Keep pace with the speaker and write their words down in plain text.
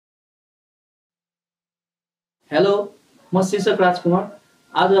Hello, म शीर्षक राजकुमार।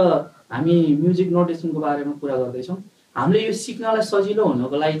 आज हामी म्युजिक नोटेसनको बारेमा कुरा गर्दैछौँ। हामीले यो सिक्नलाई सजिलो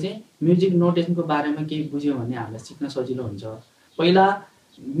हुनको लागि चाहिँ म्युजिक नोटेसनको बारेमा केही बुझ्यौँ भने हामीलाई सिक्न सजिलो हुन्छ। पहिला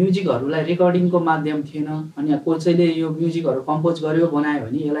म्युजिकहरूलाई रेकर्डिङको माध्यम थिएन, अनि कसैले यो म्युजिकहरू कम्पोज गर्यो बनायो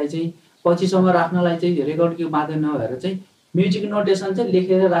भने यसलाई चाहिँ पछिसम्म राख्नलाई चाहिँ रेकर्डको माध्यम नभएर चाहिँ म्युजिक नोटेसन चाहिँ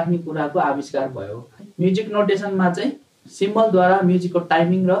लेखेर राख्ने कुराको आविष्कार भयो। म्युजिक नोटेसनमा चाहिँ सिम्बलद्वारा म्युजिकको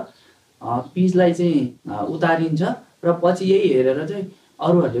टाइमिङ र पिचलाई चाहिँ उतारिन्छ र पछि यही हेरेर चाहिँ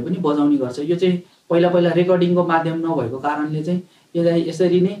अरूहरूले पनि बजाउने गर्छ। यो चाहिँ पहिला रेकर्डिङको माध्यम नभएको कारणले चाहिँ यसलाई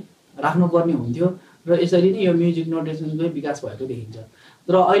यसरी नै राख्नुपर्ने हुन्थ्यो र यसरी नै यो म्युजिक नोटेसनको विकास भएको देखिन्छ।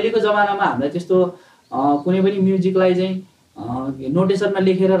 तर अहिलेको जमानामा हामीलाई त्यस्तो कुनै पनि म्युजिकलाई चाहिँ नोटेसनमा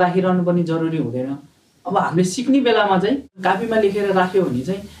लेखेर राखिरहनु पनि जरुरी हुँदैन। अब हामीले सिक्ने बेलामा चाहिँ कापीमा लेखेर राख्यो भने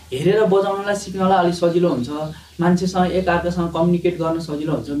चाहिँ हेरेर बजाउनलाई सिक्नलाई अलिक सजिलो हुन्छ। मान्छेसँग एकअर्कासँग कम्युनिकेट गर्न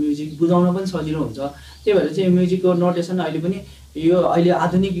सजिलो हुन्छ, म्युजिक बुझाउन पनि सजिलो हुन्छ। त्यही भएर चाहिँ म्युजिकको नोटेसन अहिले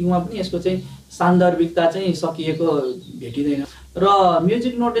आधुनिक युगमा पनि यसको चाहिँ सान्दर्भिकता चाहिँ सकिएको भेटिँदैन। र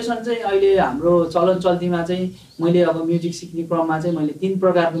म्युजिक नोटेसन चाहिँ अहिले हाम्रो चलन चल्तीमा चाहिँ मैले अब म्युजिक सिक्ने क्रममा चाहिँ मैले 3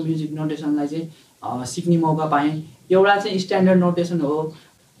 प्रकारको म्युजिक नोटेसनलाई चाहिँ सिक्ने मौका पाएँ। एउटा चाहिँ स्ट्यान्डर्ड नोटेसन हो,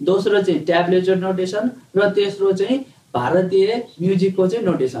 दोस्रो चाहिँ ट्याब्लेचर नोटेसन र तेस्रो चाहिँ भारतीय म्युजिकको चाहिँ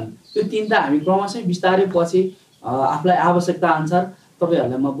नोटेसन। यो 3 त हामी क्रमशः बिस्तारै पछि आफूलाई आवश्यकता अनुसार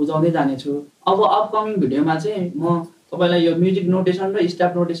तपाईहरुलाई म बुझाउँदै जानेछु। अब अपकमिङ भिडियोमा चाहिँ म तपाईलाई यो म्युजिक नोटेसन र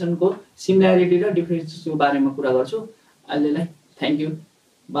स्ट्याप नोटेसनको सिमिल्यारिटी र डिफरेन्सको बारेमा कुरा गर्छु। अहिलेलाई थ्यांक यू,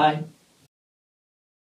 बाई।